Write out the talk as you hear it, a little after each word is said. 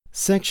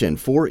Section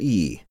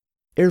 4E,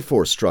 Air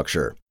Force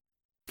Structure,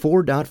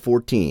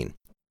 4.14,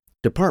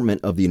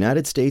 Department of the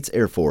United States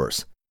Air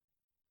Force.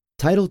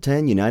 Title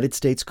 10 United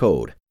States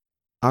Code,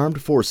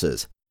 Armed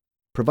Forces,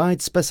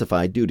 provides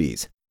specified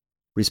duties,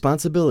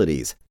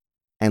 responsibilities,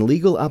 and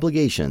legal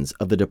obligations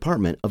of the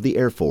Department of the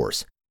Air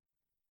Force.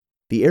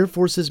 The Air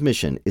Force's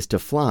mission is to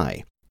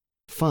fly,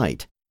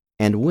 fight,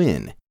 and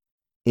win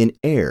in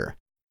air,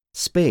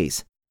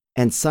 space,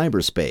 and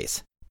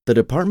cyberspace. The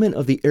Department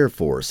of the Air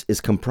Force is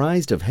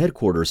comprised of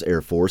Headquarters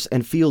Air Force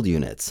and field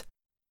units.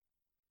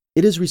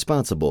 It is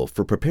responsible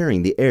for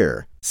preparing the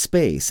air,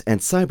 space,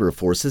 and cyber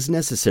forces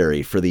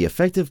necessary for the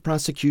effective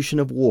prosecution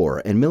of war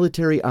and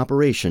military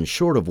operations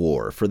short of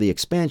war for the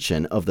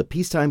expansion of the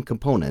peacetime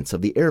components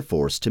of the Air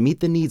Force to meet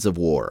the needs of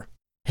war.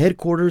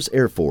 Headquarters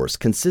Air Force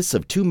consists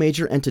of two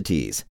major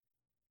entities: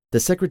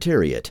 the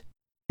Secretariat,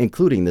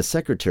 including the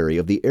Secretary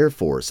of the Air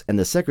Force and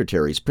the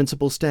Secretary's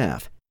principal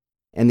staff,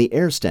 and the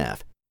Air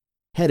Staff,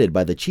 headed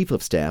by the Chief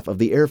of Staff of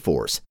the Air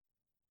Force.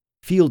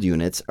 Field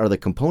units are the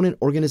component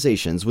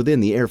organizations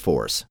within the Air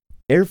Force.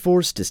 Air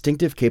Force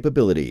distinctive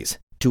capabilities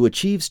to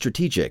achieve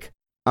strategic,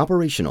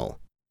 operational,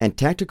 and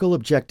tactical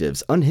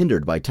objectives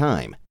unhindered by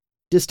time,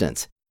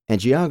 distance, and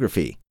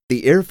geography.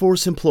 The Air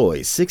Force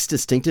employs 6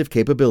 distinctive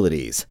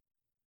capabilities: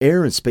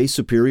 air and space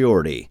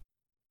superiority,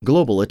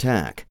 global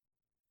attack,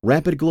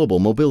 rapid global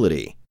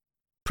mobility,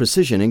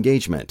 precision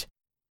engagement,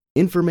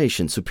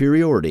 information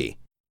superiority,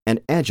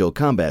 and agile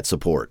combat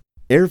support.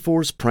 Air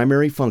Force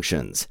primary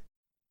functions.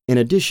 In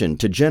addition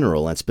to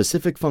general and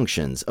specific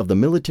functions of the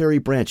military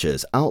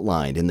branches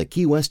outlined in the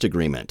Key West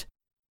Agreement,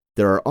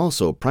 there are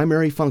also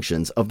primary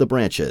functions of the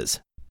branches.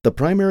 The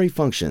primary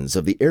functions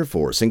of the Air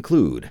Force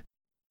include,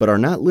 but are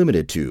not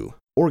limited to,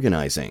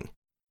 organizing,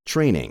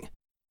 training,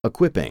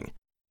 equipping,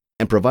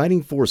 and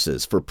providing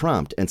forces for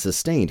prompt and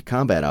sustained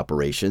combat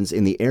operations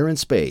in the air and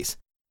space,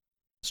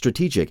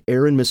 strategic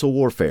air and missile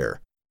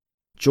warfare,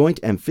 joint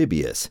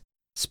amphibious,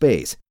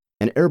 space,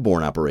 and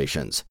airborne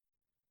operations,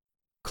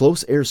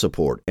 close air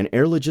support and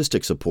air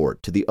logistic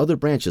support to the other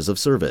branches of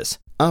service,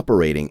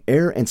 operating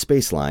air and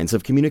space lines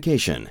of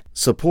communication,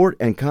 support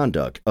and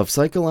conduct of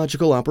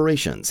psychological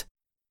operations,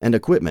 and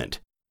equipment,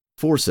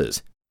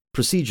 forces,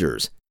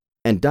 procedures,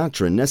 and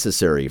doctrine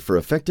necessary for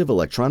effective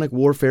electronic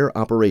warfare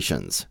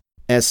operations.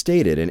 As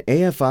stated in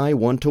AFI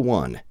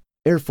 1-1,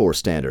 Air Force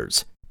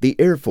Standards, the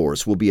Air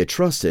Force will be a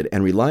trusted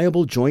and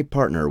reliable joint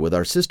partner with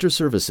our sister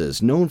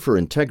services known for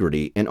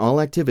integrity in all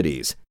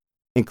activities,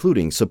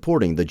 including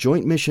supporting the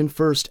joint mission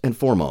first and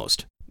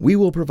foremost. We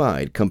will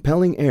provide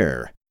compelling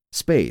air,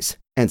 space,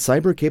 and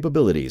cyber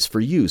capabilities for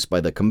use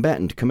by the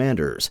combatant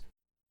commanders.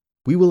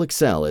 We will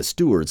excel as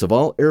stewards of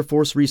all Air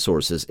Force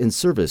resources in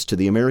service to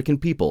the American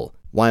people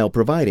while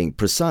providing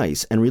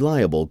precise and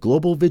reliable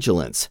global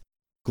vigilance,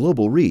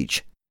 global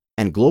reach,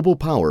 and global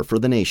power for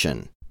the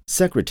nation.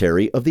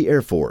 Secretary of the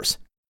Air Force.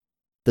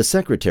 The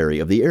Secretary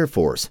of the Air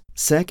Force,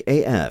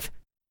 SEC-AF,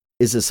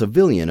 is a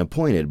civilian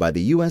appointed by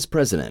the U.S.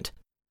 President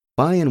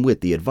by and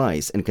with the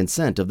advice and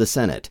consent of the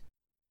Senate.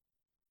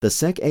 The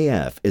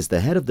SEC-AF is the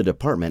head of the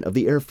Department of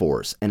the Air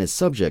Force and is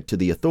subject to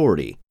the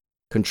authority,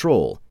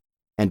 control,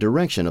 and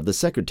direction of the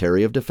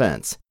Secretary of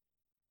Defense.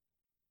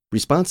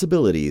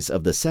 Responsibilities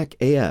of the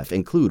SEC-AF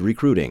include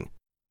recruiting,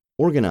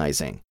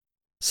 organizing,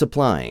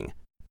 supplying,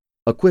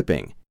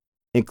 equipping,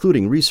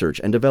 including research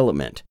and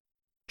development,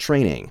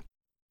 training,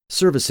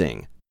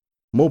 servicing,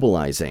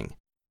 mobilizing,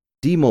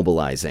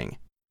 demobilizing,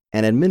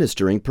 and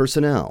administering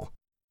personnel,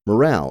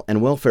 morale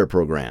and welfare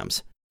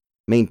programs,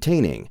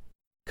 maintaining,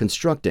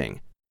 constructing,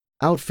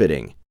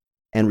 outfitting,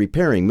 and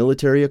repairing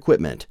military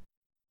equipment,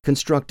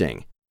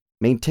 constructing,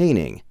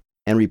 maintaining,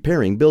 and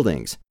repairing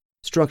buildings,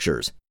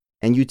 structures,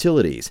 and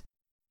utilities,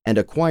 and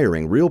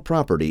acquiring real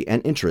property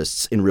and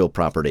interests in real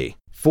property.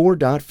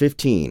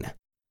 4.15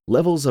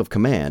 Levels of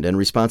Command and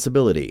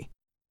Responsibility.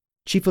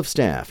 Chief of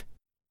Staff,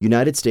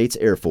 United States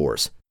Air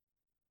Force.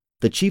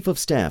 The Chief of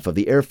Staff of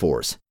the Air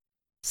Force,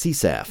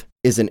 CSAF,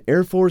 is an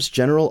Air Force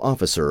general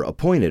officer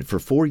appointed for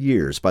 4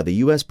 years by the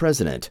U.S.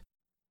 President,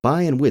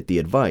 by and with the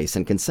advice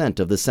and consent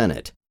of the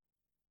Senate.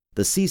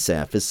 The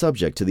CSAF is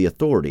subject to the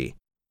authority,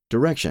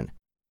 direction,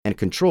 and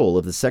control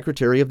of the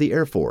Secretary of the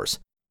Air Force,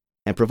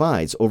 and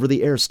provides over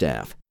the Air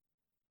Staff.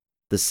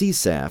 The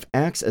CSAF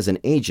acts as an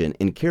agent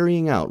in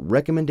carrying out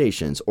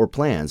recommendations or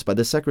plans by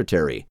the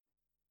Secretary,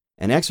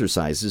 and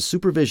exercises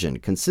supervision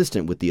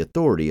consistent with the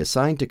authority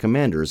assigned to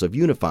commanders of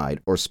unified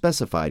or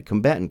specified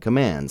combatant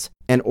commands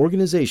and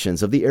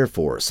organizations of the Air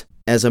Force.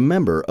 As a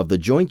member of the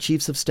Joint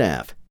Chiefs of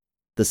Staff,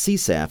 the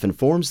CSAF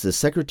informs the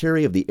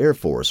Secretary of the Air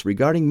Force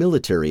regarding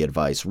military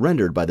advice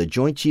rendered by the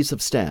Joint Chiefs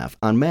of Staff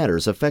on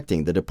matters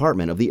affecting the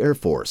Department of the Air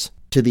Force,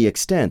 to the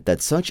extent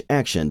that such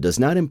action does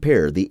not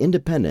impair the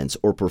independence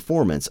or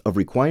performance of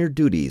required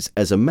duties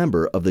as a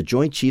member of the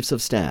Joint Chiefs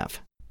of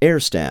Staff.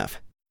 Air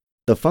Staff.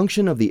 The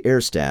function of the Air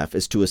Staff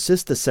is to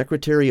assist the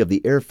Secretary of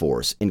the Air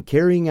Force in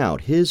carrying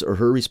out his or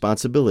her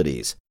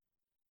responsibilities.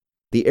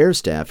 The Air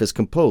Staff is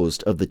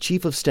composed of the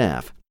Chief of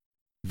Staff,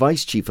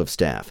 Vice Chief of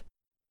Staff,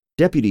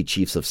 Deputy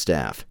Chiefs of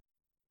Staff,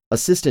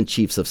 Assistant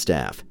Chiefs of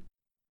Staff,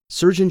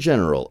 Surgeon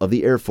General of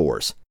the Air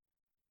Force,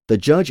 the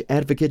Judge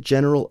Advocate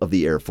General of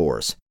the Air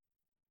Force,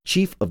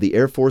 Chief of the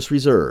Air Force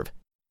Reserve,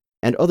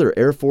 and other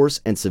Air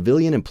Force and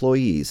civilian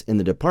employees in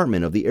the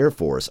Department of the Air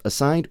Force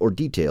assigned or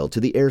detailed to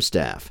the Air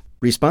Staff.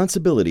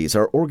 Responsibilities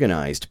are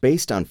organized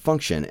based on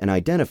function and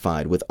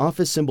identified with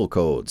office symbol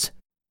codes.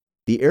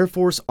 The Air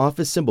Force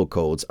office symbol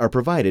codes are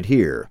provided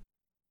here.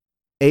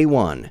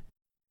 A1.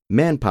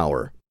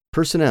 Manpower,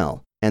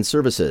 Personnel, and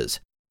Services.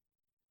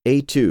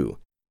 A2.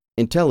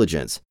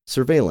 Intelligence,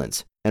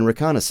 Surveillance, and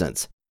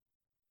Reconnaissance.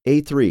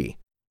 A3.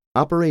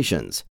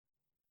 Operations.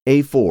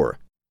 A4.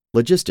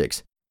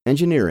 Logistics,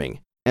 Engineering,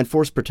 and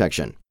Force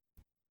Protection.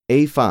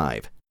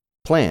 A5.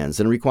 Plans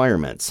and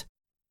Requirements.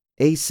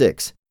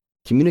 A6.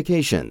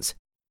 Communications.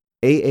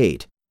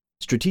 A8.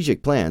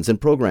 Strategic Plans and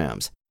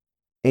Programs.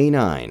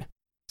 A9.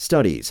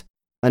 Studies,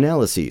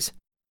 Analyses,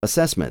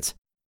 Assessments,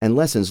 and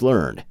Lessons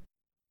Learned.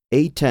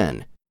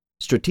 A10.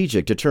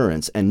 Strategic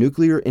Deterrence and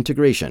Nuclear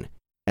Integration,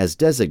 as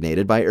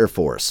designated by Air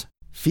Force.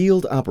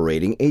 Field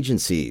Operating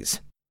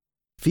Agencies.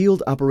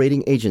 Field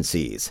Operating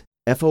Agencies,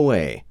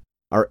 FOA,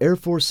 are Air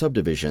Force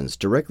subdivisions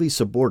directly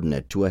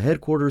subordinate to a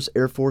Headquarters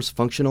Air Force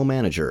Functional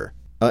Manager.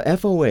 A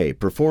FOA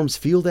performs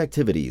field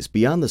activities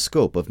beyond the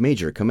scope of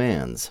major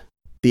commands.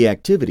 The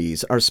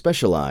activities are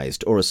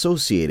specialized or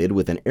associated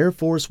with an Air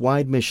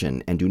Force-wide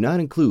mission and do not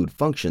include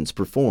functions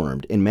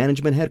performed in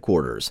Management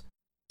Headquarters,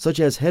 such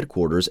as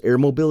Headquarters Air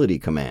Mobility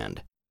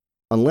Command,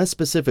 unless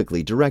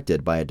specifically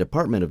directed by a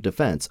Department of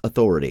Defense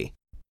authority.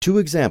 Two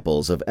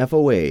examples of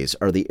FOAs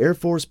are the Air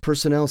Force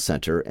Personnel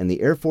Center and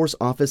the Air Force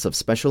Office of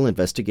Special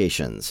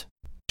Investigations.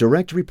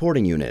 Direct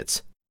Reporting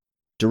Units.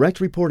 Direct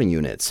Reporting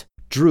Units,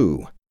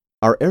 DRU,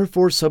 are Air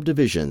Force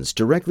subdivisions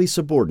directly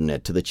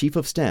subordinate to the Chief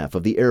of Staff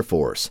of the Air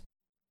Force.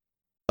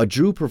 A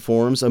DRU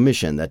performs a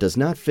mission that does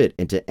not fit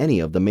into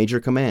any of the major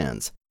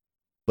commands,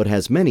 but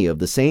has many of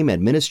the same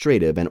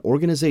administrative and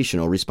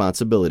organizational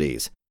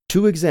responsibilities.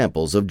 Two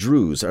examples of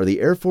DRUs are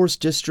the Air Force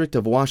District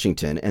of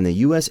Washington and the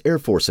U.S. Air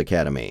Force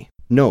Academy.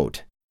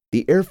 Note: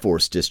 the Air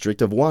Force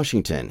District of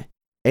Washington,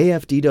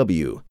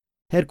 AFDW,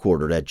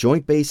 headquartered at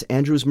Joint Base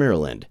Andrews,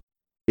 Maryland,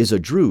 is a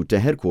DRU to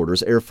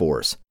Headquarters Air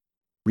Force,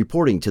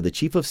 reporting to the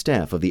Chief of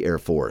Staff of the Air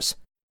Force.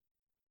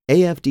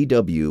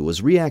 AFDW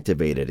was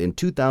reactivated in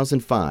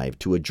 2005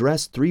 to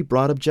address three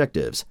broad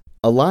objectives: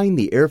 align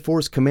the Air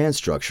Force command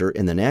structure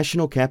in the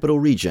National Capital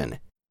Region,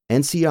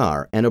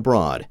 NCR, and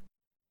abroad,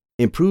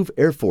 improve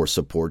Air Force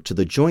support to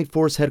the Joint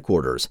Force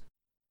Headquarters,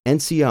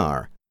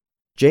 NCR,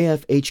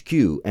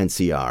 JFHQ,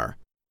 NCR,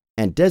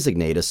 and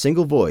designate a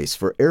single voice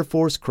for Air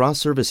Force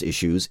cross-service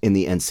issues in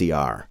the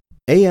NCR.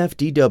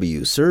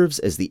 AFDW serves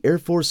as the Air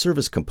Force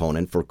service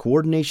component for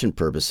coordination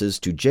purposes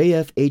to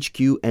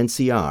JFHQ,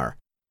 NCR,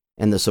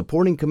 and the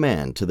supporting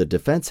command to the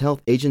Defense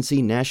Health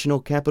Agency National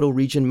Capital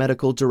Region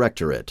Medical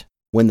Directorate.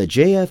 When the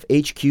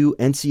JFHQ,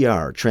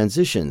 NCR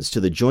transitions to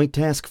the Joint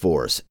Task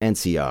Force,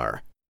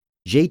 NCR,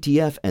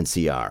 JTF,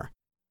 NCR,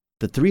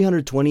 the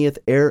 320th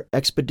Air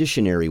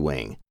Expeditionary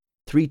Wing,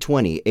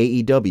 320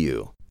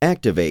 AEW,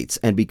 activates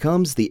and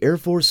becomes the Air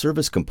Force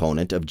service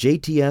component of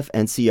JTF,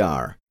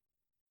 NCR.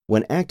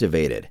 When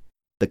activated,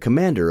 the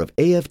commander of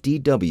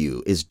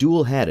AFDW is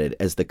dual-hatted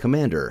as the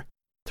commander,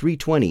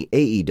 320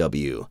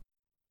 AEW.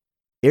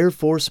 Air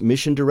Force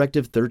Mission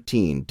Directive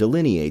 13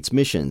 delineates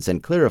missions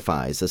and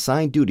clarifies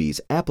assigned duties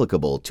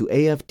applicable to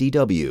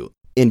AFDW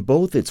in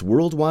both its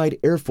Worldwide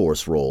Air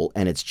Force role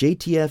and its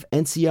JTF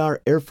NCR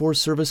Air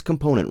Force Service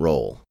Component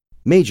role.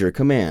 Major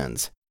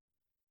Commands.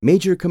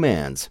 Major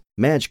Commands,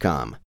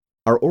 MAJCOM,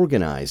 are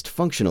organized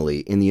functionally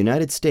in the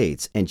United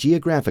States and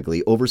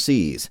geographically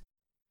overseas.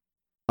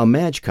 A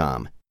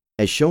MAJCOM,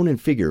 as shown in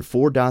Figure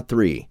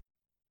 4.3,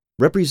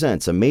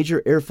 represents a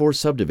major Air Force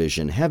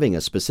subdivision having a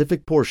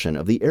specific portion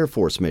of the Air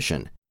Force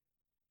mission.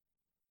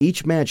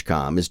 Each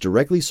MAJCOM is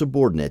directly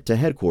subordinate to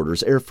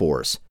Headquarters Air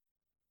Force.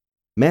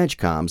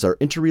 MAJCOMs are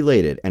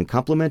interrelated and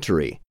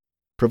complementary,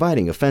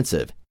 providing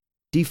offensive,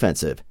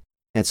 defensive,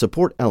 and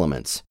support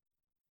elements.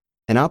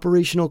 An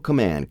operational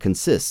command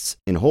consists,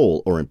 in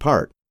whole or in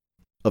part,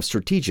 of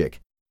strategic,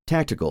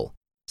 tactical,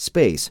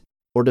 space,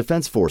 or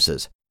defense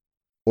forces,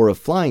 or of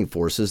flying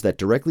forces that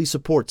directly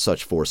support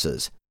such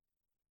forces.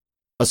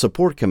 A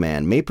support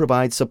command may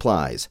provide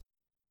supplies,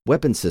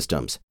 weapon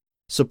systems,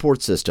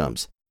 support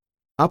systems,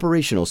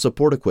 operational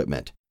support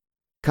equipment,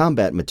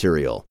 combat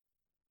material,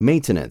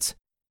 maintenance,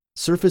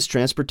 surface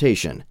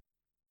transportation,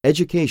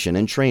 education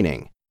and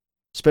training,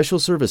 special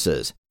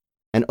services,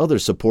 and other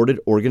supported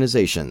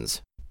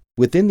organizations.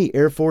 Within the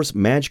Air Force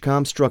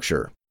MAJCOM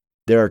structure,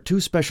 there are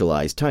two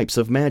specialized types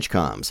of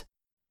MAJCOMs: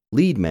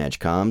 lead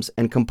MAJCOMs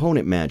and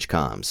component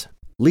MAJCOMs.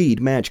 Lead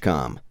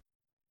MAJCOM.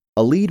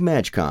 A lead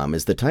MAJCOM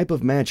is the type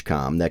of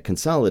MAJCOM that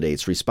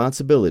consolidates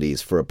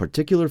responsibilities for a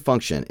particular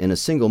function in a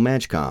single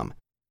MAJCOM,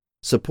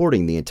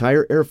 supporting the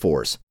entire Air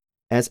Force,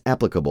 as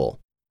applicable.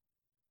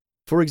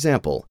 For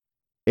example,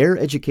 Air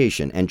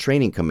Education and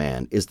Training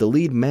Command is the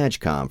lead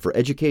MAJCOM for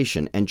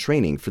education and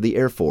training for the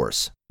Air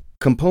Force.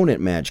 Component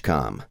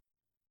MAJCOM.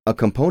 A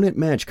component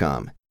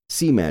MAJCOM,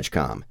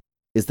 CMAJCOM,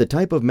 is the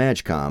type of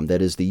MAJCOM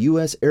that is the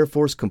U.S. Air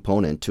Force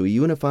component to a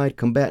Unified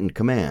Combatant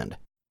Command.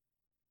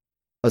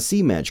 A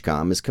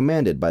CMAJCOM is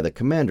commanded by the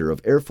Commander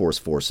of Air Force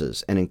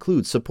Forces and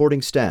includes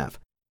supporting staff,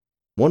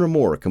 one or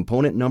more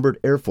component-numbered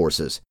air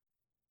forces,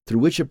 through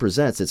which it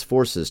presents its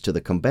forces to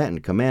the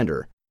combatant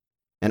commander,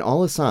 and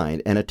all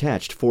assigned and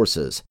attached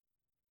forces.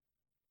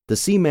 The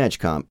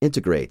CMAJCOM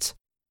integrates,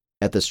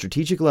 at the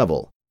strategic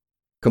level,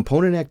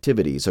 component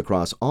activities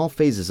across all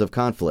phases of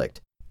conflict.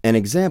 An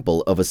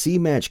example of a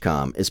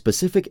CMAJCOM is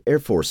Pacific Air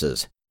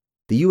Forces,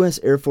 the U.S.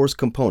 Air Force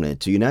component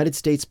to United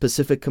States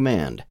Pacific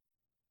Command.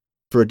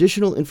 For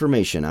additional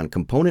information on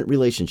component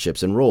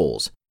relationships and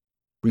roles,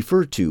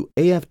 refer to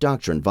AF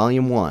Doctrine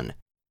Volume 1,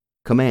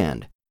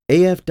 Command,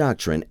 AF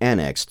Doctrine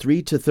Annex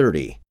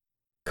 3-30,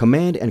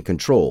 Command and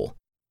Control,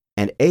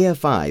 and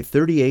AFI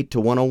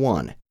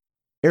 38-101,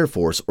 Air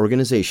Force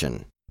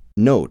Organization.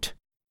 Note: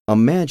 a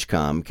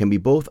MAJCOM can be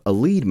both a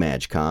lead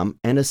MAJCOM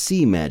and a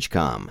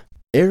CMAJCOM.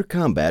 Air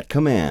Combat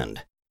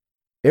Command.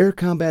 Air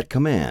Combat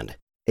Command,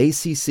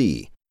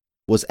 ACC,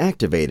 was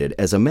activated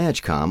as a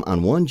MAJCOM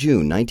on 1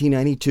 June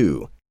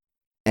 1992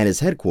 and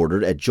is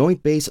headquartered at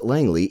Joint Base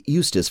Langley,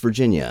 Eustis,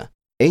 Virginia.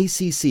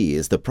 ACC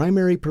is the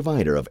primary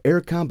provider of air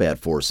combat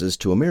forces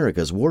to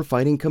America's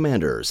warfighting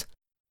commanders.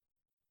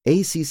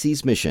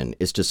 ACC's mission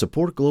is to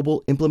support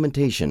global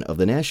implementation of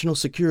the national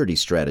security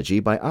strategy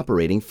by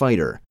operating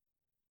fighter,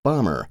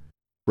 bomber,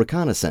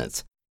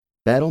 reconnaissance,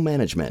 battle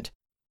management,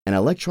 and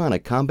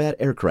electronic combat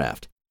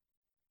aircraft.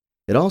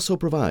 It also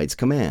provides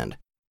command,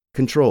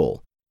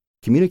 control,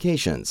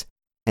 communications,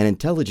 and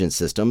intelligence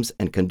systems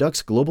and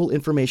conducts global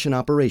information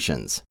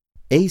operations.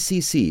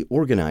 ACC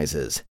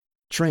organizes,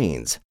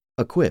 trains,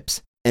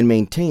 equips, and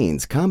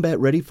maintains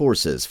combat-ready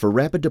forces for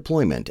rapid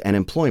deployment and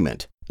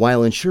employment,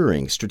 while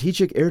ensuring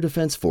strategic air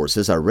defense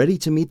forces are ready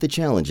to meet the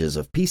challenges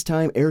of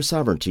peacetime air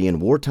sovereignty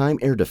and wartime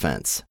air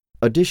defense.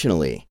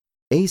 Additionally,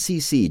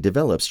 ACC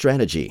develops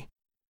strategy,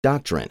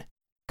 doctrine,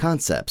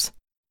 concepts,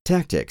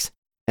 tactics,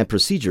 and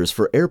procedures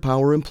for air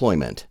power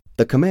employment.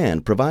 The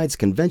command provides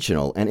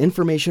conventional and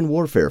information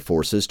warfare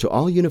forces to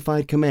all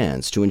unified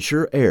commands to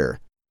ensure air,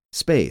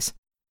 space,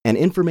 and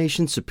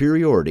information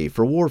superiority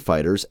for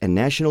warfighters and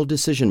national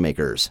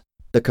decision-makers.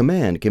 The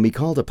command can be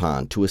called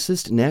upon to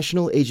assist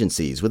national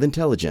agencies with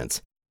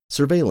intelligence,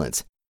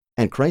 surveillance,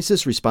 and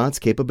crisis response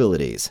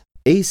capabilities.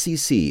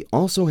 ACC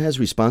also has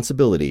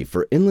responsibility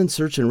for inland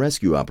search and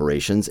rescue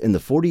operations in the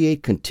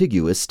 48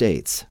 contiguous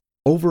states.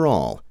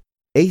 Overall,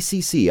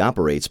 ACC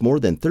operates more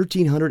than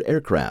 1,300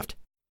 aircraft,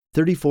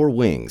 34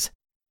 wings,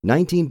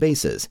 19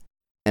 bases,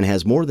 and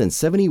has more than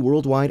 70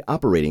 worldwide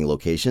operating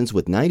locations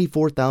with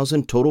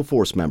 94,000 total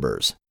force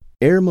members.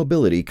 Air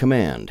Mobility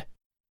Command.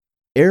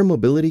 Air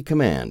Mobility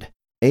Command,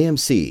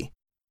 AMC,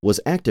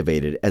 was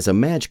activated as a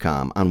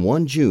MAJCOM on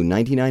 1 June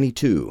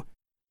 1992,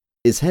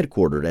 is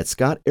headquartered at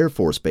Scott Air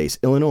Force Base,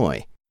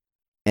 Illinois,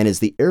 and is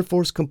the Air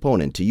Force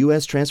component to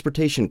U.S.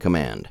 Transportation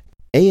Command.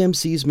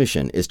 AMC's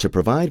mission is to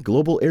provide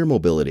global air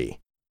mobility,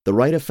 the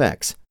right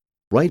effects,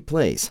 right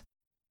place,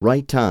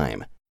 right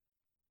time.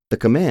 The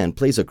command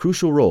plays a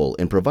crucial role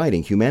in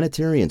providing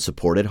humanitarian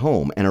support at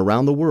home and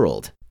around the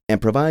world,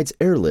 and provides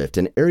airlift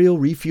and aerial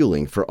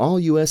refueling for all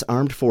U.S.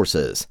 Armed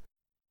Forces.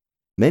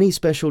 Many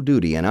special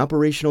duty and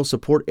operational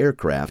support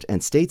aircraft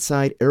and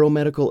stateside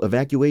aeromedical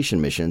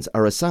evacuation missions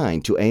are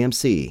assigned to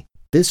AMC.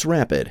 This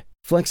rapid,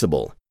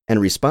 flexible, and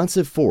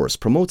responsive force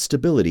promotes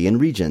stability in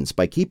regions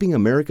by keeping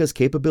America's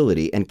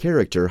capability and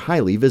character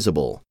highly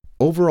visible.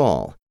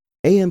 Overall,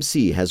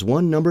 AMC has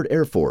 1 numbered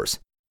air force,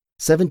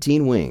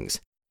 17 wings,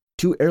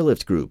 2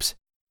 airlift groups,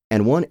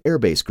 and 1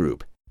 airbase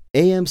group.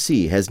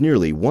 AMC has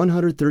nearly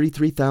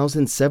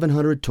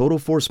 133,700 total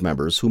force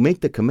members who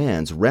make the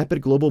command's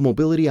rapid global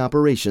mobility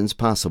operations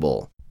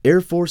possible. Air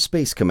Force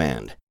Space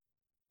Command.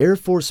 Air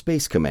Force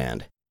Space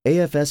Command,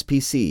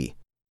 AFSPC,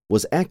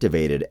 was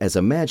activated as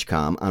a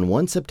MAJCOM on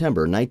 1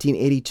 September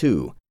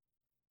 1982,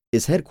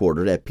 is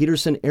headquartered at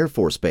Peterson Air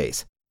Force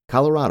Base,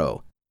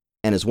 Colorado,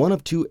 and is one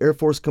of 2 Air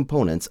Force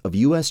components of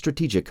U.S.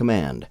 Strategic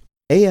Command.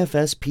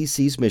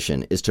 AFSPC's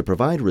mission is to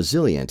provide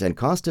resilient and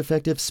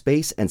cost-effective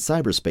space and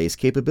cyberspace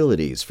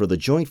capabilities for the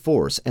joint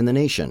force and the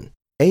nation.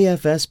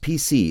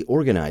 AFSPC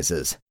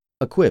organizes,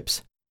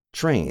 equips,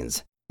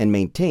 trains, and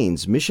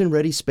maintains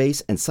mission-ready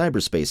space and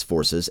cyberspace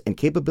forces and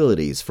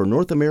capabilities for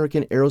North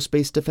American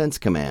Aerospace Defense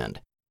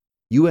Command,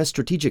 U.S.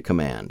 Strategic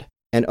Command,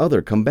 and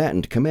other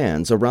combatant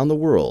commands around the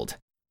world.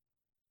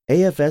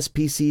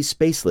 AFSPC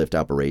spacelift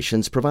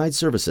operations provide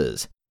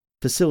services,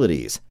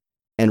 facilities,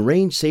 and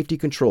range safety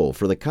control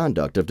for the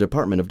conduct of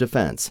Department of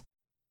Defense,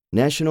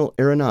 National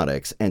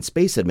Aeronautics and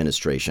Space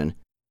Administration,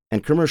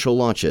 and commercial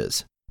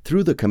launches.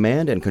 Through the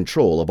command and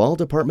control of all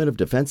Department of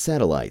Defense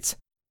satellites,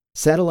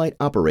 satellite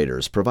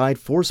operators provide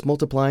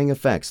force-multiplying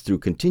effects through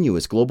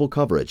continuous global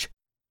coverage,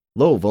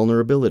 low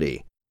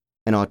vulnerability,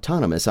 and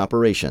autonomous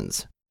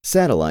operations.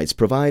 Satellites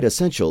provide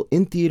essential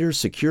in-theater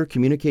secure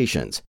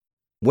communications,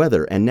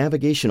 weather and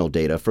navigational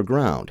data for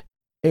ground,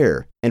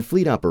 air, and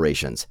fleet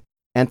operations,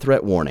 and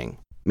threat warning.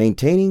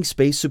 Maintaining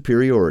space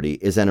superiority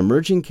is an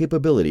emerging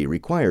capability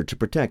required to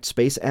protect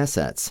space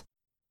assets.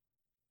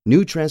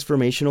 New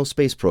transformational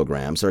space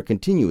programs are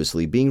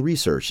continuously being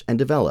researched and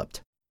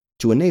developed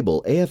to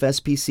enable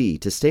AFSPC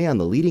to stay on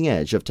the leading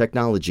edge of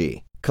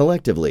technology.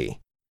 Collectively,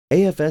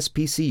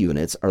 AFSPC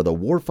units are the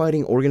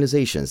warfighting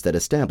organizations that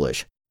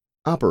establish,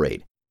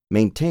 operate,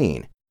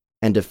 maintain,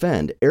 and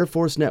defend Air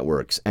Force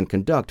networks and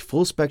conduct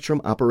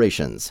full-spectrum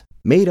operations.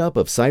 Made up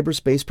of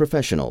cyberspace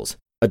professionals,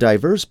 a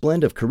diverse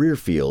blend of career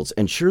fields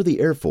ensure the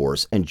Air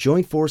Force and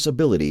Joint Force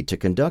ability to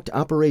conduct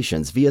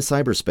operations via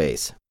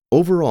cyberspace.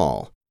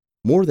 Overall,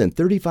 more than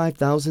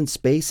 35,000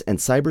 space and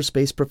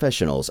cyberspace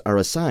professionals are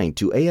assigned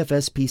to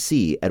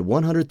AFSPC at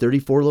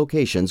 134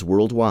 locations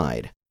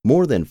worldwide.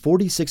 More than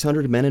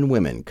 4,600 men and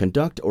women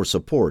conduct or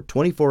support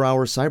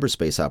 24-hour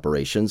cyberspace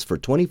operations for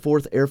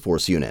 24th Air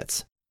Force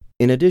units.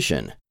 In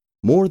addition,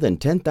 more than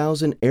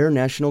 10,000 Air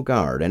National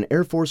Guard and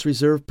Air Force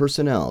Reserve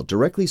personnel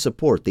directly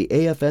support the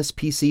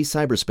AFSPC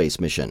cyberspace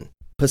mission.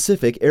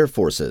 Pacific Air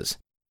Forces.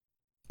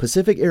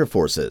 Pacific Air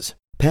Forces,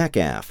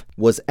 PACAF,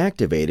 was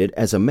activated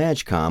as a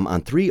MAJCOM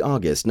on 3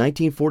 August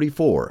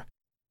 1944,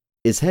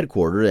 is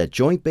headquartered at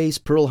Joint Base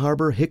Pearl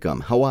Harbor,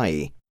 Hickam,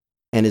 Hawaii,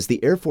 and is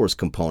the Air Force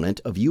component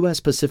of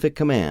U.S. Pacific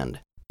Command.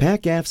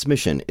 PACAF's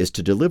mission is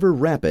to deliver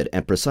rapid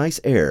and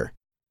precise air,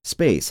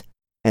 space,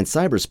 and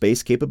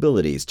cyberspace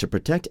capabilities to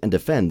protect and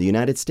defend the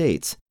United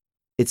States,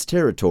 its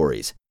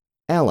territories,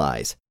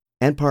 allies,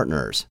 and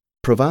partners,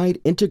 provide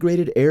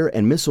integrated air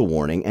and missile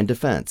warning and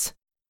defense,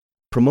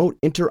 promote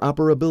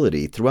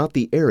interoperability throughout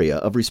the area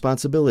of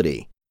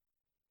responsibility,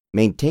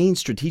 maintain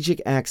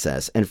strategic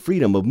access and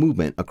freedom of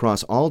movement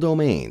across all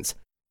domains,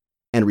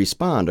 and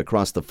respond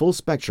across the full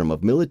spectrum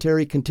of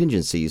military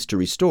contingencies to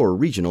restore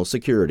regional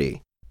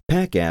security.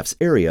 PACAF's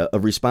area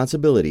of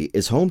responsibility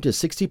is home to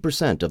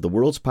 60% of the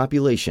world's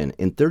population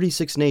in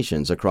 36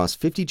 nations across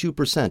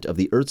 52% of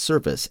the Earth's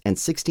surface and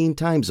 16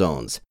 time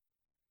zones,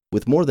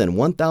 with more than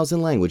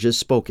 1,000 languages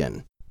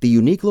spoken. The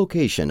unique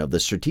location of the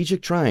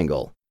Strategic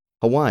Triangle,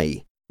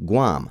 Hawaii,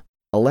 Guam,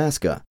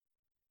 Alaska,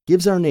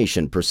 gives our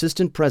nation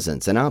persistent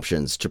presence and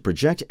options to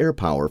project air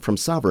power from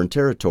sovereign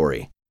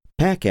territory.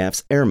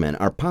 PACAF's airmen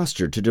are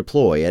postured to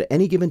deploy at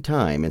any given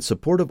time in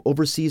support of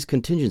overseas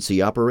contingency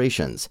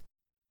operations,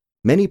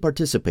 many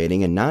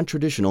participating in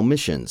non-traditional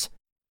missions,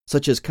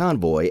 such as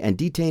convoy and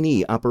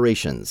detainee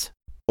operations.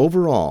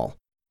 Overall,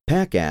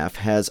 PACAF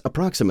has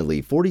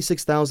approximately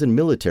 46,000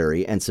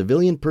 military and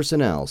civilian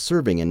personnel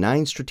serving in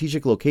 9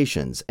 strategic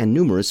locations and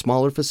numerous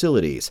smaller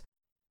facilities,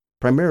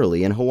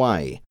 primarily in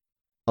Hawaii,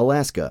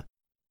 Alaska,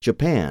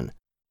 Japan,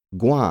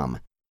 Guam,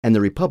 and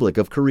the Republic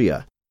of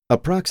Korea.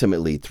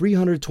 Approximately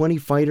 320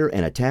 fighter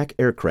and attack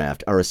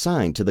aircraft are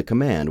assigned to the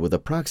command, with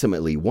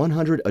approximately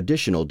 100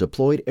 additional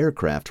deployed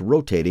aircraft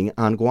rotating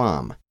on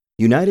Guam.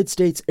 United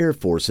States Air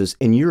Forces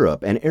in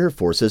Europe and Air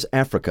Forces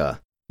Africa.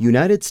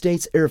 United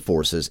States Air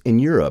Forces in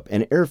Europe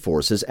and Air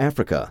Forces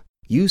Africa,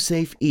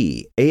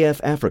 USAFE AF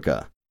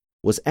Africa,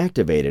 was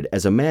activated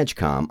as a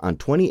MAJCOM on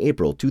 20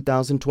 April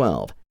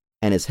 2012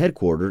 and is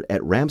headquartered at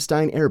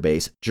Ramstein Air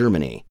Base,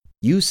 Germany.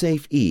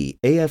 USAFE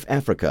AF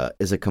Africa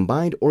is a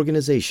combined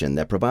organization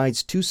that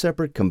provides 2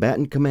 separate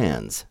combatant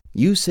commands.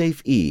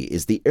 USAFE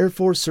is the Air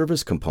Force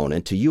Service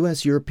component to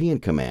U.S. European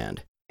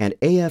Command, and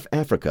AF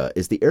Africa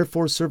is the Air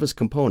Force Service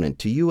component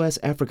to U.S.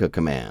 Africa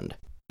Command.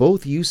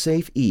 Both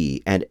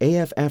USAFE and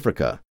AF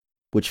Africa,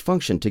 which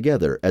function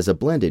together as a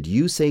blended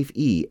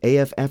USAFE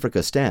AF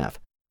Africa staff,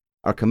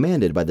 are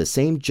commanded by the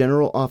same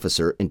general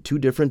officer in 2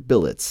 different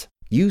billets.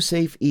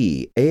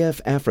 USAFE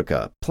AF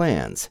Africa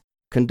plans,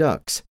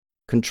 conducts,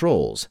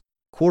 controls,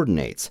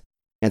 coordinates,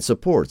 and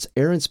supports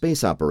air and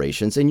space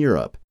operations in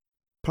Europe,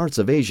 parts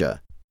of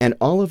Asia, and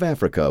all of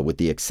Africa with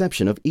the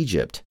exception of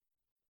Egypt,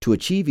 to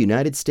achieve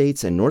United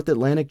States and North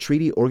Atlantic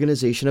Treaty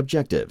Organization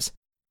objectives.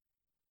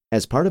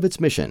 As part of its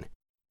mission,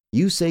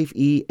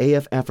 USAFE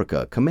AF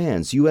Africa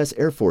commands U.S.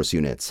 Air Force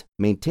units,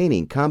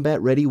 maintaining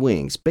combat-ready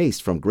wings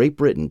based from Great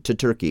Britain to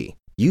Turkey.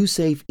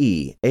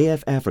 USAFE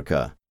AF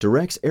Africa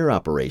directs air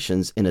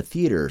operations in a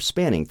theater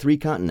spanning 3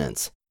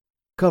 continents,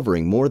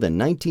 covering more than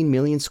 19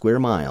 million square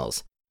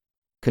miles,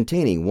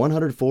 containing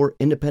 104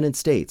 independent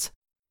states,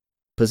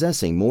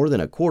 possessing more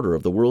than a quarter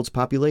of the world's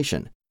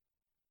population,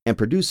 and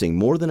producing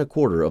more than a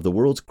quarter of the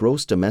world's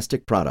gross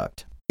domestic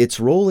product. Its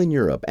role in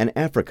Europe and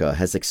Africa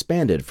has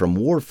expanded from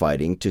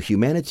warfighting to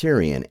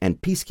humanitarian and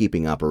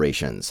peacekeeping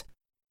operations,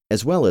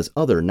 as well as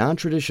other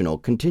non-traditional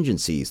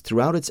contingencies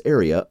throughout its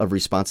area of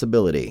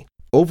responsibility.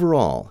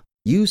 Overall,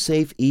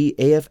 USAFE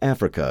AF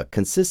Africa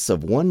consists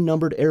of 1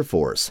 numbered Air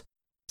Force,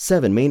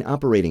 7 main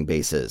operating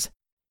bases,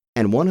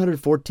 and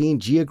 114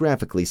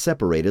 geographically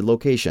separated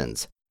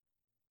locations.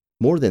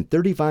 More than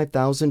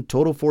 35,000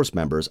 total force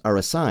members are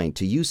assigned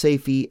to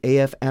USAFE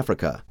AF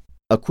Africa.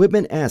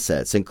 Equipment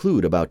assets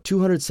include about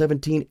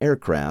 217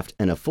 aircraft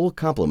and a full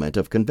complement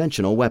of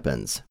conventional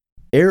weapons.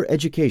 Air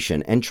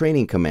Education and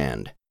Training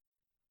Command.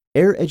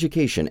 Air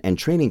Education and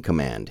Training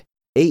Command,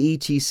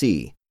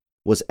 AETC,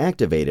 was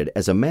activated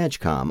as a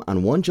MAJCOM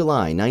on 1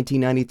 July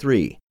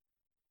 1993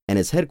 and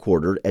is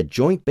headquartered at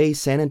Joint Base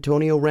San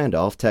Antonio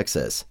Randolph,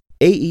 Texas.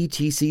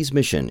 AETC's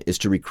mission is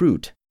to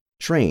recruit,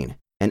 train,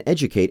 and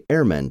educate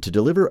airmen to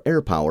deliver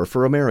air power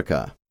for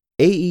America.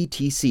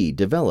 AETC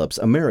develops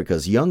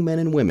America's young men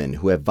and women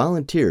who have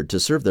volunteered to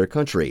serve their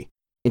country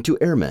into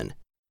airmen,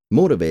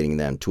 motivating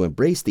them to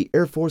embrace the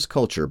Air Force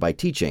culture by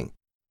teaching,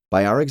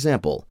 by our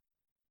example,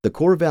 the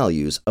core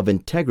values of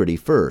integrity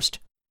first,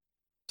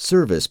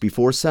 service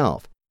before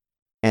self,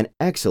 and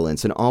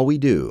excellence in all we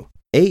do.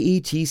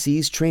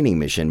 AETC's training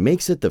mission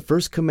makes it the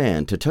first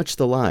command to touch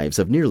the lives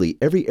of nearly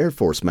every Air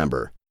Force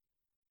member.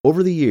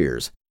 Over the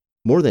years,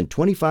 more than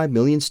 25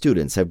 million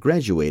students have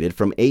graduated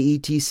from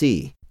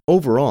AETC.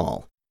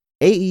 Overall,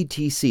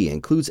 AETC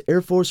includes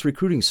Air Force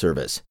Recruiting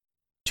Service,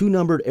 2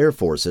 numbered Air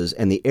Forces,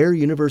 and the Air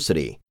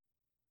University.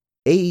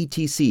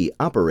 AETC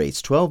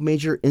operates 12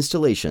 major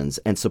installations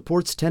and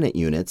supports tenant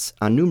units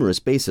on numerous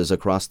bases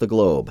across the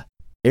globe.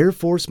 Air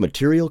Force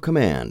Materiel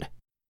Command.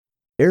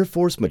 Air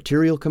Force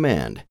Materiel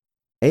Command,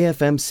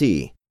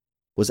 AFMC,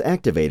 was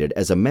activated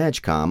as a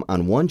MAJCOM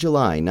on 1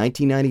 July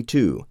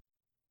 1992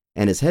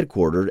 and is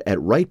headquartered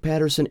at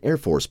Wright-Patterson Air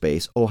Force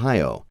Base,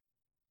 Ohio.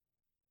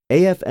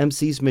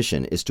 AFMC's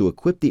mission is to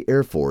equip the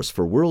Air Force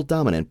for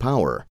world-dominant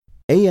power.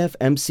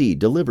 AFMC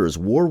delivers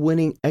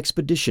war-winning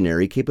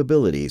expeditionary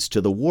capabilities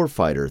to the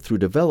warfighter through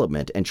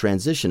development and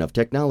transition of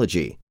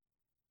technology,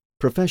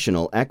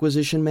 professional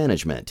acquisition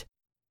management,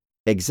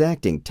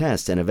 exacting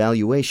test and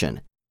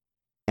evaluation,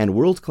 and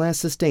world-class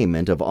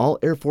sustainment of all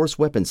Air Force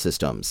weapon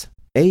systems.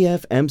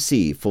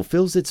 AFMC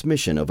fulfills its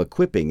mission of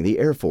equipping the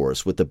Air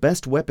Force with the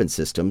best weapon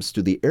systems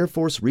through the Air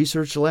Force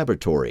Research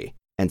Laboratory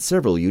and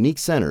several unique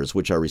centers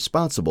which are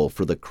responsible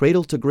for the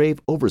cradle-to-grave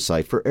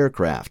oversight for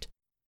aircraft,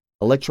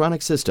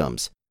 electronic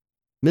systems,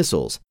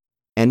 missiles,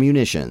 and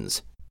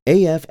munitions.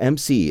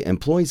 AFMC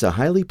employs a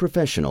highly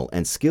professional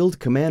and skilled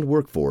command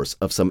workforce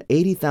of some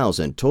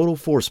 80,000 total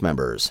force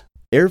members.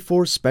 Air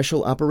Force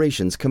Special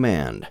Operations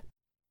Command.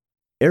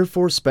 Air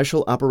Force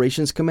Special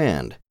Operations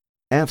Command,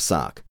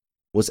 AFSOC,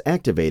 was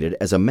activated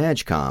as a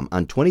MAJCOM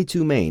on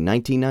 22 May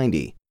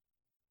 1990,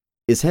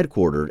 is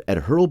headquartered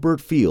at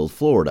Hurlburt Field,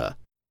 Florida,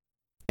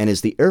 and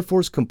is the Air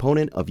Force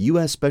component of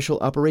U.S. Special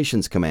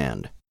Operations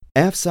Command.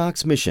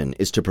 AFSOC's mission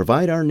is to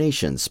provide our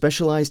nation's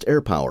specialized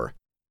air power,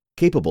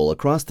 capable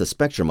across the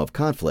spectrum of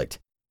conflict,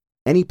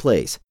 any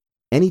place,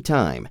 any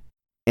time,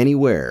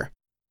 anywhere.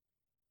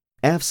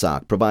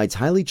 AFSOC provides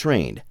highly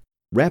trained,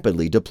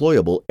 rapidly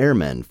deployable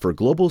airmen for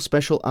global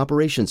special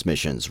operations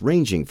missions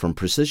ranging from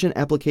precision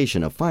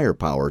application of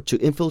firepower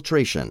to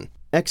infiltration,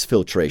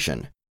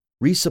 exfiltration,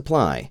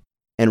 resupply,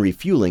 and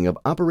refueling of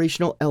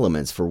operational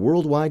elements for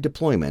worldwide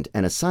deployment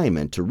and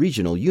assignment to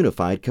regional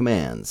unified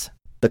commands.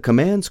 The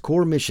command's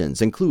core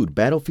missions include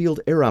battlefield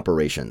air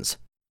operations,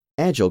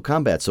 agile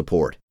combat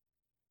support,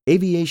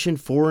 aviation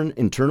foreign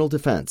internal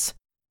defense,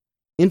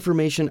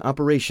 information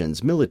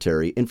operations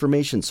military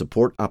information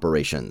support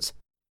operations,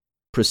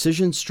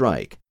 precision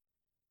strike,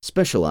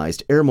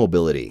 specialized air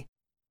mobility,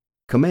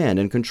 command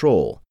and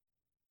control,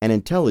 and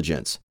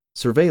intelligence,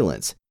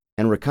 surveillance,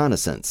 and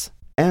reconnaissance.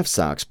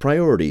 AFSOC's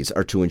priorities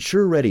are to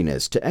ensure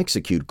readiness to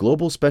execute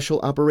global special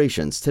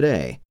operations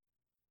today,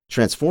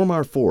 transform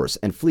our force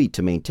and fleet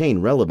to maintain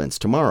relevance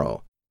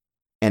tomorrow,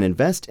 and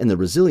invest in the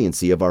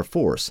resiliency of our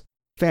force,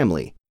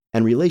 family,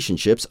 and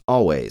relationships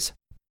always.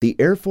 The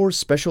Air Force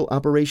Special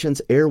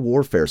Operations Air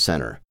Warfare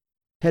Center,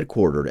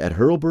 headquartered at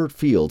Hurlburt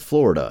Field,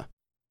 Florida,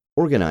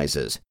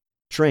 organizes,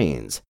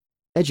 trains,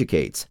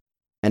 educates,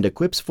 and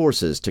equips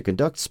forces to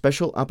conduct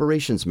special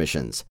operations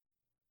missions,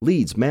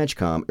 leads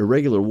MAJCOM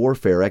irregular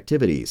warfare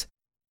activities,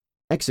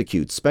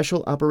 executes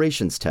special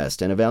operations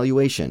test and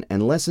evaluation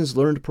and lessons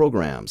learned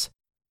programs,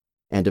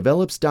 and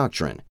develops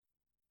doctrine,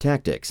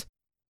 tactics,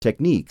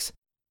 techniques,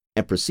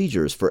 and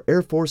procedures for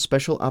Air Force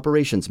Special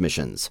Operations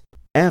missions.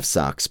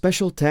 AFSOC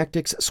Special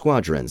Tactics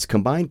Squadrons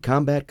combine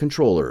combat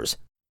controllers,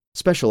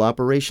 special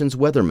operations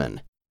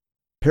weathermen,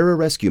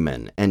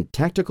 pararescuemen, and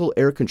tactical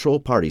air control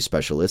party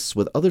specialists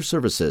with other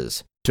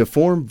services to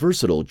form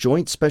versatile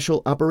joint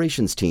special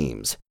operations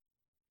teams.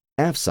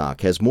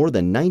 AFSOC has more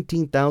than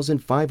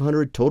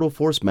 19,500 total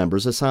force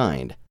members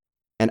assigned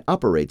and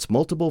operates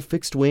multiple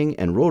fixed-wing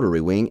and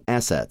rotary-wing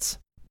assets.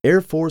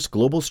 Air Force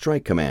Global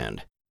Strike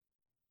Command.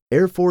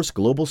 Air Force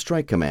Global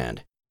Strike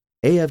Command,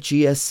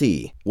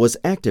 AFGSC, was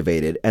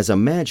activated as a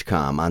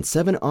MAJCOM on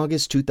 7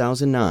 August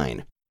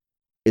 2009,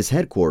 is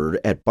headquartered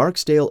at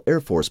Barksdale Air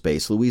Force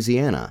Base,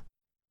 Louisiana,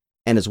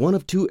 and is one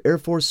of 2 Air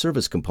Force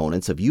service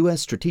components of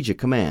U.S. Strategic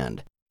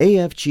Command.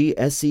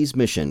 AFGSC's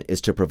mission is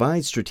to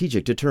provide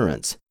strategic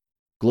deterrence,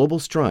 global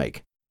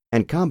strike,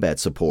 and combat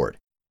support,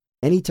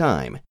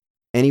 anytime,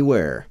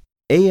 anywhere.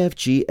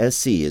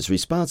 AFGSC is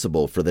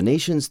responsible for the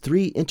nation's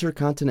 3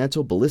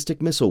 intercontinental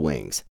ballistic missile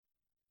wings,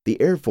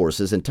 the Air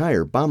Force's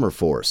entire bomber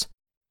force,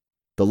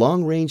 the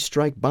Long Range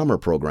Strike Bomber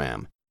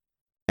Program,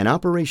 and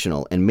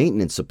operational and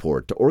maintenance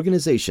support to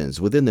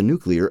organizations within the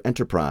nuclear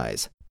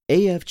enterprise.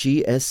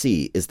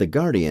 AFGSC is the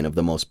guardian of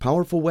the most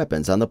powerful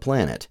weapons on the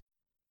planet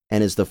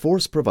and is the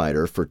force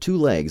provider for 2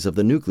 legs of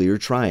the nuclear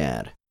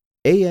triad.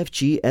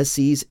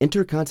 AFGSC's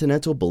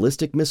Intercontinental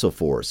Ballistic Missile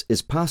Force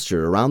is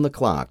postured around the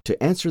clock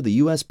to answer the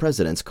U.S.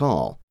 President's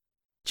call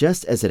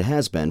just as it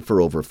has been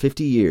for over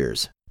 50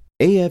 years.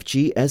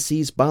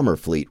 AFG-SC's bomber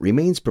fleet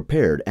remains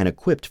prepared and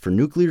equipped for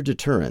nuclear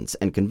deterrence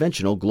and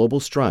conventional global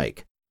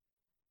strike.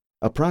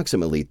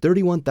 Approximately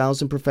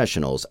 31,000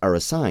 professionals are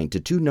assigned to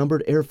 2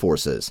 numbered air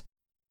forces,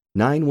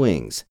 9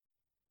 wings,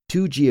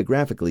 2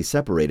 geographically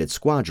separated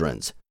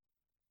squadrons,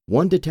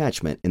 1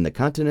 detachment in the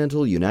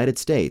continental United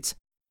States,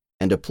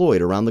 and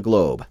deployed around the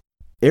globe.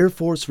 Air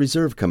Force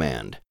Reserve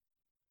Command.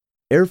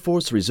 Air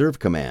Force Reserve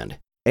Command,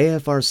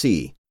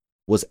 AFRC,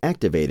 was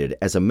activated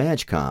as a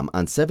MAJCOM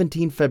on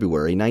 17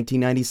 February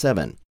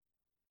 1997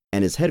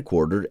 and is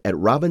headquartered at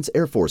Robins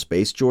Air Force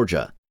Base,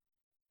 Georgia.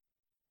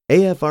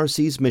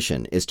 AFRC's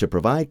mission is to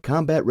provide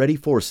combat-ready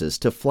forces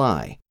to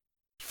fly,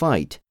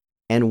 fight,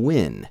 and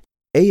win.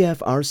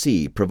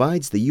 AFRC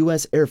provides the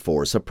U.S. Air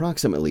Force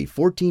approximately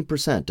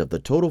 14% of the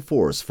total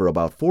force for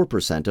about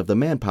 4% of the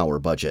manpower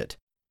budget.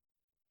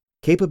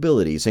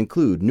 Capabilities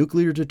include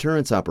nuclear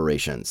deterrence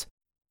operations,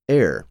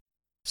 air,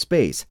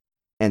 space,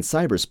 and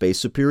cyberspace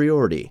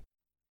superiority,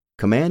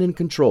 command and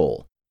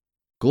control,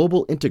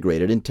 global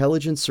integrated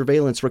intelligence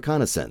surveillance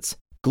reconnaissance,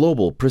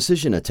 global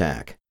precision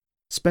attack,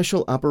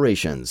 special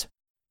operations,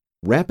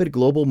 rapid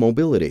global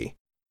mobility,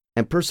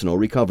 and personal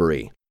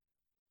recovery.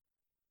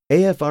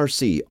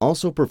 AFRC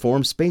also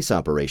performs space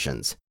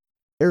operations,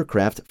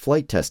 aircraft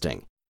flight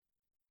testing,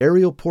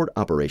 aerial port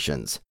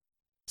operations,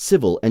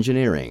 civil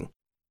engineering,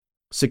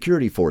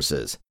 security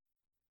forces,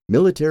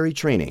 military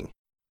training,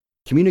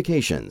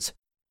 communications,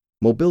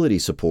 mobility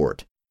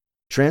support,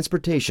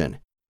 transportation,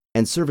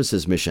 and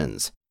services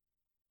missions.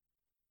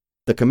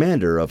 The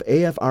commander of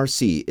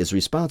AFRC is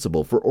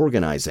responsible for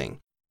organizing,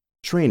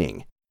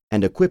 training,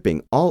 and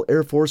equipping all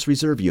Air Force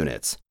Reserve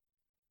units.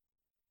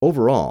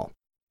 Overall,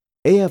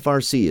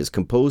 AFRC is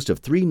composed of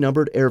 3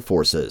 numbered air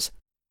forces,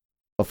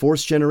 a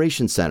Force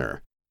Generation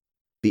Center,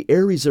 the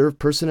Air Reserve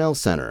Personnel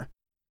Center,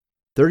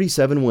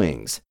 37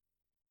 wings,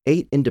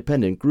 8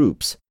 independent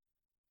groups,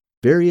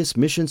 various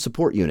mission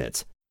support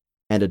units,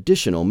 and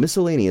additional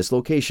miscellaneous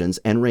locations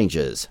and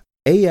ranges.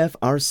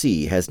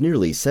 AFRC has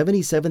nearly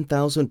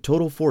 77,000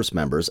 total force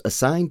members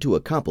assigned to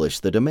accomplish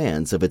the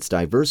demands of its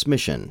diverse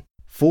mission.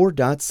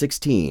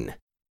 4.16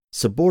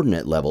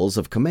 Subordinate Levels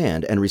of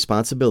Command and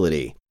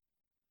Responsibility.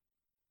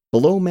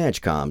 Below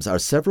MAJCOMs are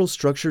several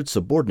structured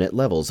subordinate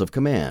levels of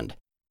command,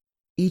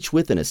 each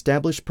with an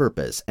established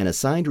purpose and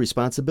assigned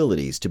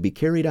responsibilities to be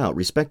carried out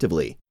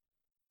respectively,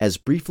 as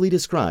briefly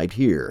described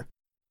here.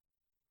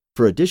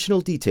 For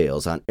additional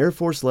details on Air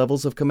Force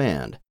levels of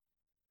command,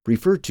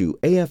 refer to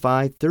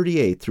AFI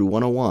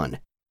 38-101,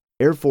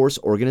 Air Force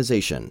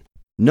Organization.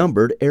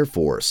 Numbered Air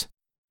Force.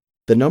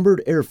 The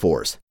Numbered Air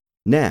Force,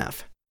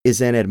 NAF,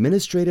 is an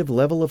administrative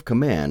level of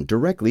command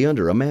directly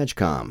under a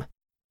MAJCOM.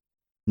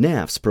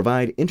 NAFs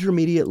provide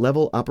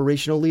intermediate-level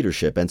operational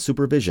leadership and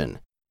supervision.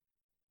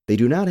 They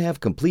do not have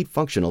complete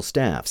functional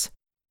staffs.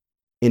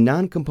 In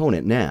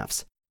non-component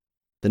NAFs,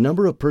 the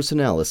number of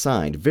personnel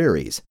assigned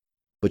varies,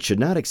 but should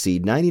not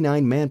exceed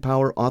 99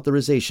 manpower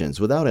authorizations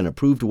without an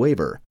approved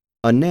waiver.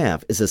 A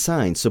NAF is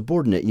assigned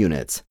subordinate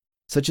units,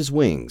 such as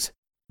wings,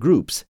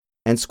 groups,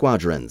 and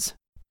squadrons.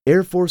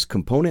 Air Force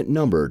Component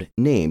Numbered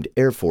Named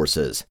Air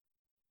Forces.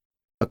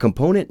 A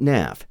component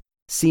NAF,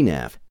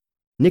 CNAF,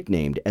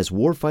 nicknamed as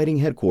Warfighting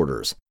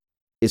Headquarters,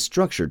 is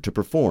structured to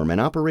perform an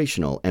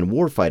operational and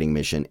warfighting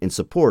mission in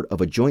support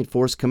of a Joint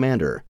Force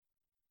Commander.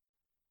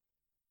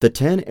 The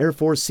 10 Air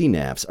Force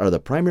CNAFs are the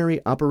primary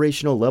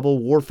operational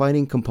level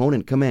warfighting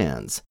component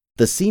commands.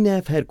 The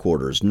CNAF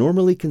headquarters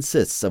normally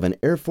consists of an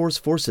Air Force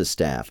Forces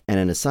staff and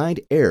an assigned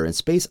Air and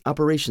Space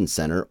Operations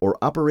Center or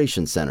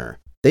Operations Center.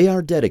 They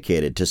are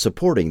dedicated to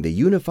supporting the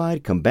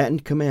Unified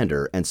Combatant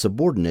Commander and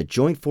subordinate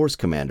Joint Force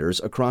Commanders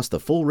across the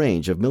full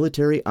range of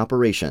military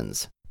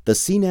operations. The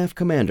CNAF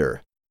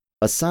Commander,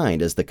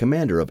 assigned as the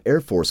commander of Air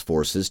Force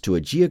forces to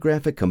a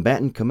Geographic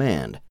Combatant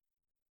Command,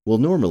 will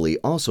normally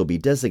also be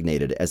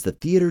designated as the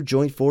Theater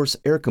Joint Force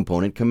Air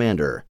Component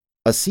Commander.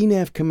 A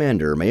CNAF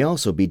commander may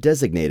also be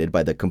designated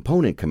by the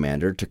component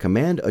commander to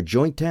command a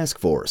joint task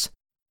force,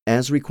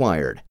 as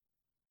required.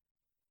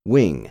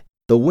 Wing.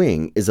 The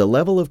wing is a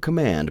level of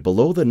command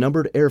below the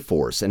numbered air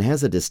force and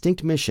has a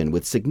distinct mission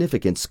with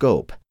significant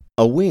scope.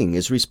 A wing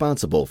is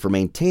responsible for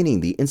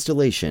maintaining the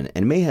installation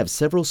and may have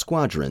several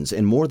squadrons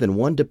in more than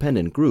one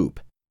dependent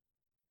group.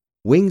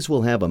 Wings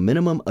will have a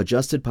minimum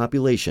adjusted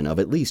population of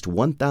at least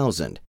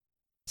 1,000,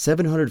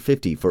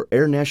 750 for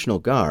Air National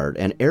Guard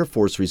and Air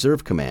Force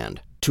Reserve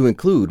Command, to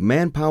include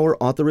manpower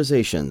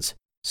authorizations,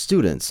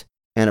 students,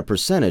 and a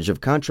percentage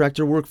of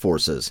contractor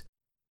workforces.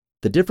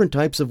 The different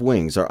types of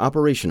wings are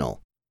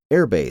operational,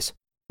 airbase,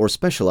 or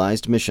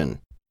specialized mission.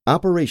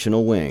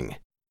 Operational wing.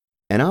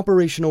 An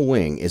operational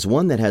wing is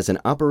one that has an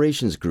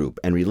operations group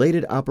and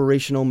related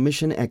operational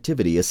mission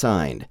activity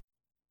assigned.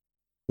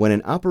 When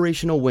an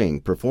operational wing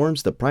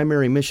performs the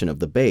primary mission of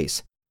the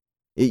base,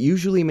 it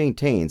usually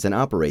maintains and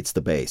operates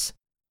the base.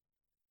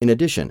 In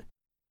addition,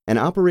 an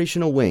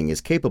operational wing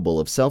is capable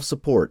of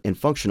self-support in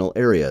functional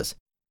areas,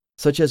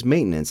 such as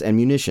maintenance and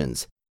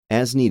munitions,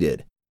 as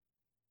needed.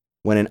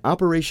 When an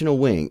operational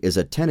wing is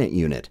a tenant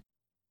unit,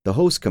 The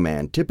host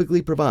command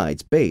typically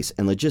provides base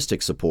and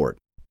logistics support.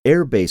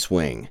 Air Base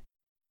Wing.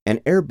 An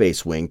Air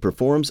Base Wing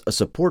performs a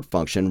support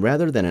function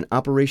rather than an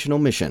operational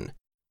mission.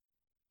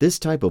 This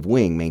type of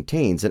wing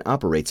maintains and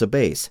operates a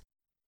base.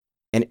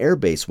 An Air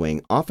Base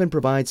Wing often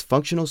provides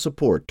functional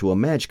support to a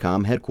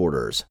MAJCOM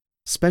headquarters.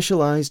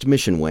 Specialized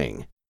Mission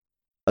Wing.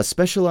 A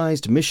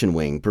specialized mission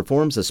wing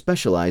performs a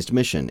specialized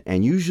mission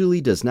and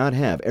usually does not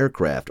have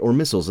aircraft or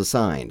missiles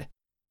assigned.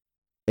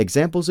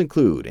 Examples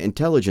include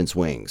intelligence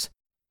wings,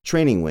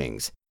 training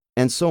wings,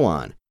 and so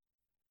on.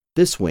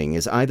 This wing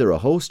is either a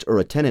host or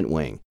a tenant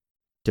wing,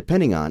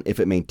 depending on if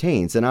it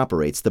maintains and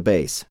operates the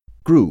base.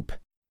 Group.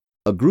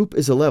 A group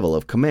is a level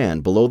of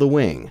command below the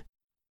wing.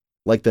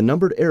 Like the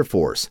numbered Air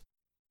Force,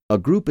 a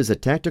group is a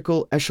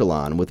tactical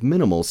echelon with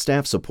minimal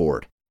staff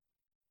support.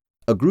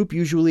 A group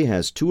usually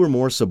has 2 or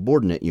more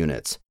subordinate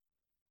units.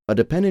 A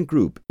dependent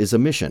group is a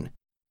mission,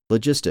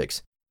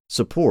 logistics,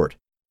 support,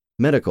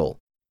 medical,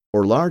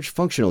 or large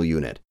functional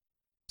unit,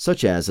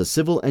 such as a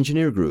civil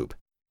engineer group.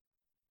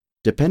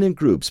 Dependent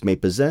groups may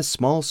possess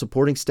small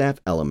supporting staff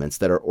elements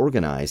that are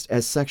organized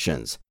as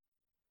sections,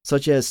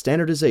 such as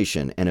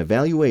standardization and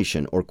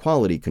evaluation or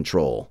quality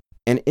control.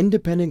 An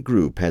independent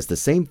group has the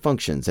same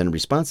functions and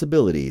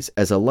responsibilities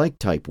as a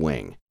like-type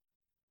wing,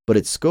 but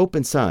its scope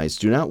and size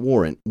do not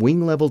warrant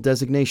wing-level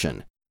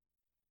designation.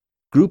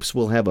 Groups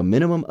will have a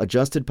minimum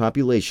adjusted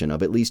population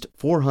of at least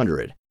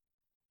 400,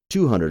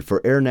 200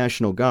 for Air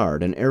National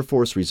Guard and Air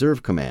Force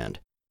Reserve Command,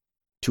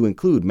 to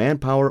include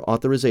manpower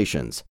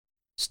authorizations,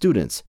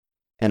 students,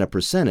 and a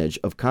percentage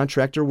of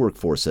contractor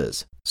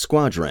workforces.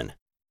 Squadron.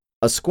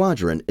 A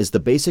squadron is the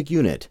basic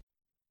unit,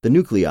 the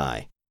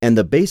nuclei, and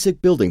the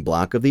basic building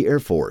block of the Air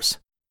Force.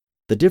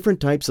 The different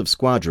types of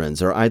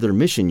squadrons are either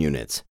mission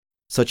units,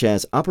 such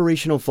as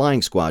operational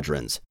flying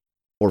squadrons,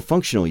 or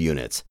functional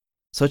units,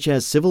 such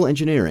as civil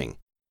engineering,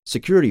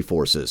 security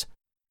forces,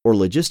 or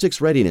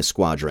logistics readiness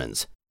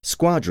squadrons.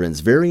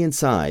 Squadrons vary in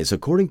size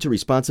according to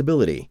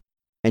responsibility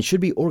and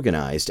should be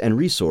organized and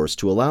resourced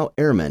to allow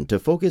airmen to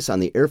focus on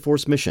the Air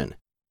Force mission.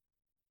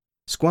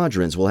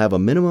 Squadrons will have a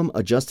minimum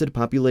adjusted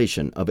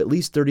population of at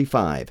least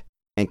 35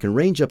 and can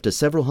range up to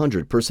several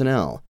hundred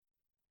personnel,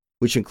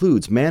 which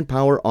includes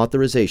manpower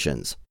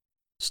authorizations,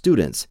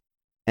 students,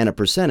 and a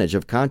percentage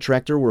of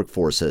contractor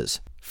workforces.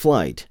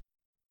 Flight.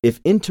 If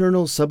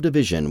internal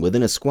subdivision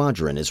within a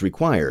squadron is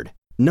required,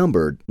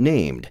 numbered,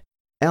 named,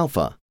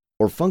 alpha,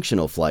 or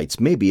functional flights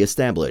may be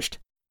established.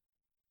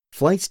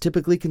 Flights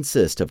typically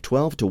consist of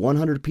 12 to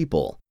 100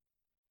 people.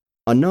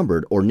 A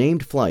numbered or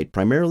named flight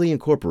primarily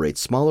incorporates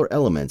smaller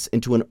elements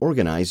into an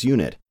organized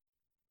unit.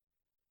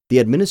 The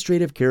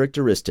administrative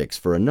characteristics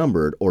for a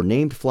numbered or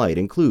named flight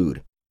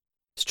include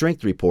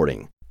strength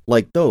reporting,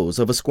 like those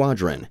of a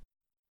squadron.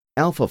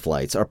 Alpha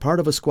flights are part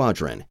of a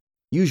squadron,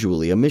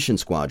 usually a mission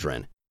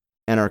squadron,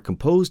 and are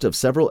composed of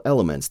several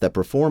elements that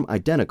perform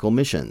identical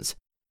missions.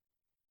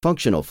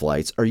 Functional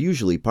flights are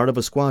usually part of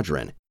a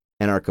squadron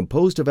and are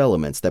composed of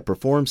elements that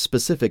perform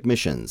specific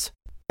missions.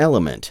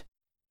 Element.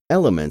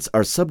 Elements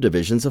are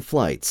subdivisions of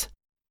flights.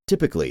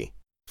 Typically,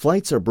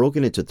 flights are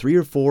broken into 3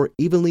 or 4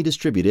 evenly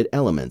distributed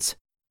elements,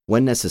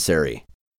 when necessary.